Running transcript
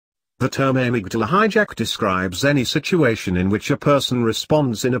The term amygdala hijack describes any situation in which a person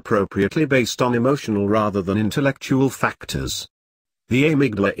responds inappropriately based on emotional rather than intellectual factors. The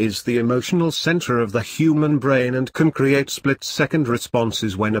amygdala is the emotional center of the human brain and can create split-second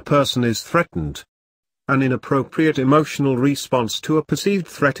responses when a person is threatened. An inappropriate emotional response to a perceived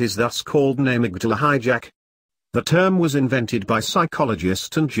threat is thus called an amygdala hijack. The term was invented by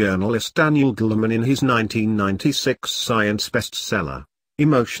psychologist and journalist Daniel Goleman in his 1996 science bestseller,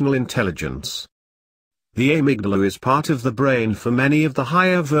 Emotional Intelligence. The amygdala is part of the brain for many of the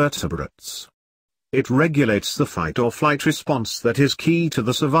higher vertebrates. It regulates the fight-or-flight response that is key to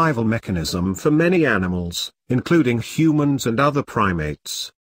the survival mechanism for many animals, including humans and other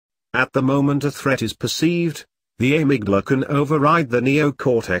primates. At the moment a threat is perceived, the amygdala can override the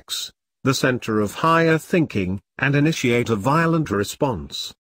neocortex, the center of higher thinking, and initiate a violent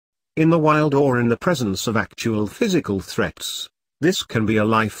response. In the wild or in the presence of actual physical threats, this can be a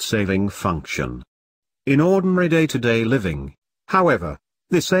life-saving function. In ordinary day-to-day living, however,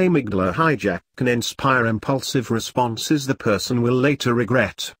 this amygdala hijack can inspire impulsive responses the person will later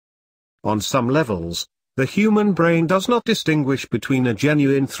regret. On some levels, the human brain does not distinguish between a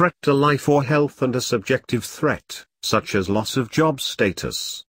genuine threat to life or health and a subjective threat, such as loss of job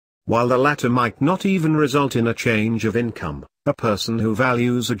status. While the latter might not even result in a change of income, a person who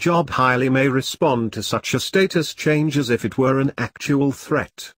values a job highly may respond to such a status change as if it were an actual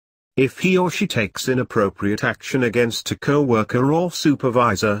threat. If he or she takes inappropriate action against a co-worker or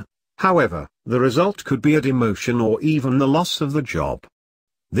supervisor, however, the result could be a demotion or even the loss of the job.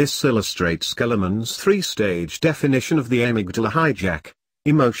 This illustrates Goleman's three-stage definition of the amygdala hijack: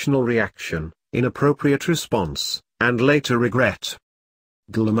 emotional reaction, inappropriate response, and later regret.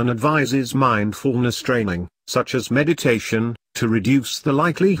 Goleman advises mindfulness training, such as meditation, to reduce the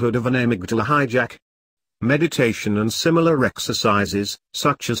likelihood of an amygdala hijack. Meditation and similar exercises,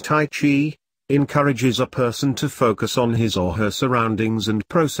 such as Tai Chi, encourages a person to focus on his or her surroundings and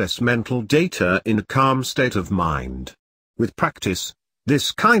process mental data in a calm state of mind. With practice,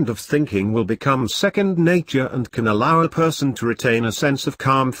 this kind of thinking will become second nature and can allow a person to retain a sense of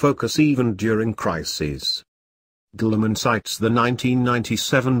calm focus even during crises. Goleman cites the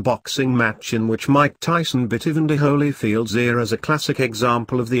 1997 boxing match in which Mike Tyson bit Evander Holyfield's ear as a classic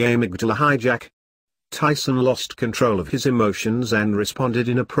example of the amygdala hijack. Tyson lost control of his emotions and responded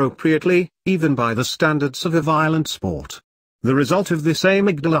inappropriately, even by the standards of a violent sport. The result of this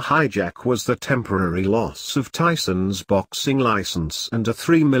amygdala hijack was the temporary loss of Tyson's boxing license and a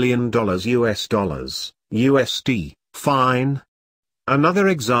 $3 million USD fine. Another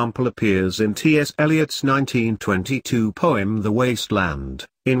example appears in T.S. Eliot's 1922 poem The Waste Land,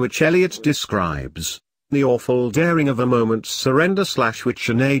 in which Eliot describes the awful daring of a moment's surrender / which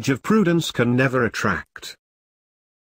an age of prudence can never attract.